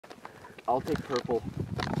I'll take purple.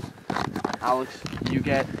 Alex, you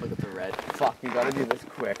get. Look at the red. Fuck, you gotta do this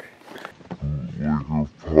quick. Like your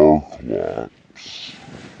park laps.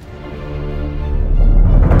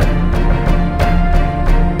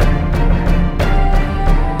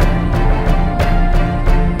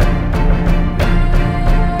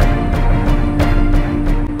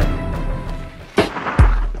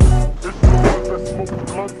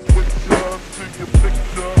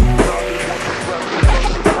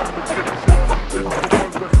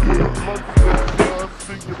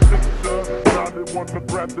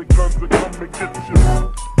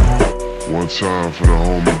 One time for the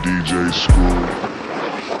homie DJ School.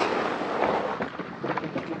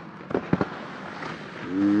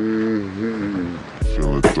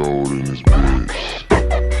 Feeling throwed in this bitch.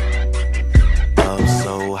 I'm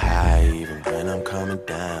so high even when I'm coming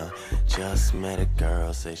down. Just met a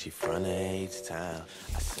girl, say she from the H-Town.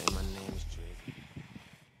 I say my name is Drake.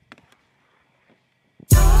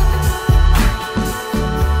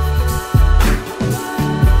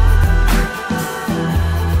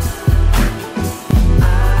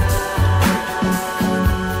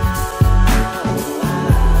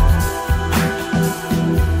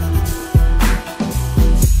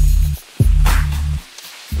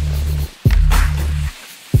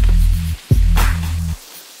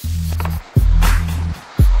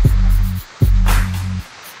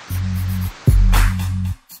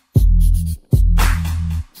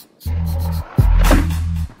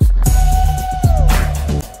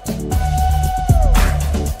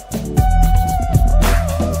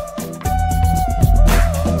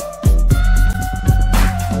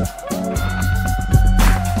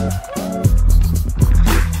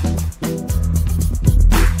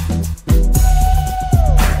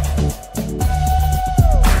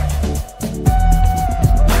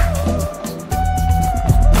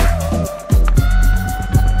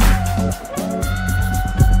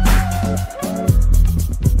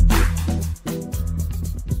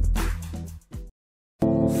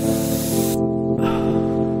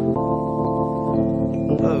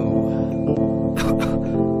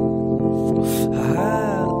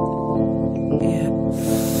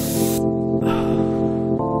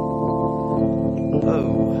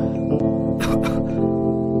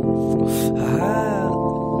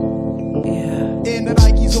 And the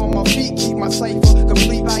Nikes on my feet keep my cipher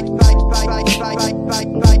complete. Nikes.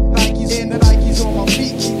 And the Nikes on my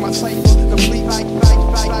feet keep my cipher complete.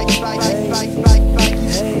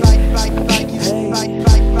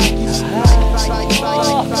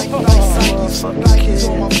 Nikes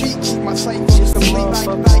on my feet keep my cipher complete.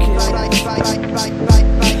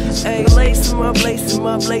 Hey, lace 'em up, lace 'em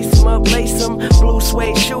up, lace 'em up, lace 'em. Blue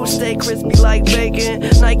suede shoes stay crispy like bacon.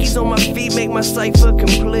 Nikes on my feet make my cipher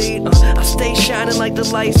complete. I stay shining like the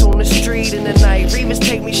lights on the street in the night. Remus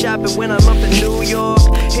take me shopping when I'm up in New York.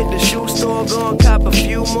 Hit the shoe store, go and cop a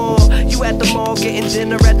few more. You at the mall getting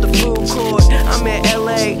dinner at the food court. I'm in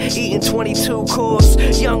LA eating 22 course.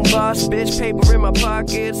 Young boss bitch, paper in my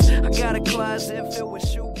pockets. I got a closet filled with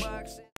shoes.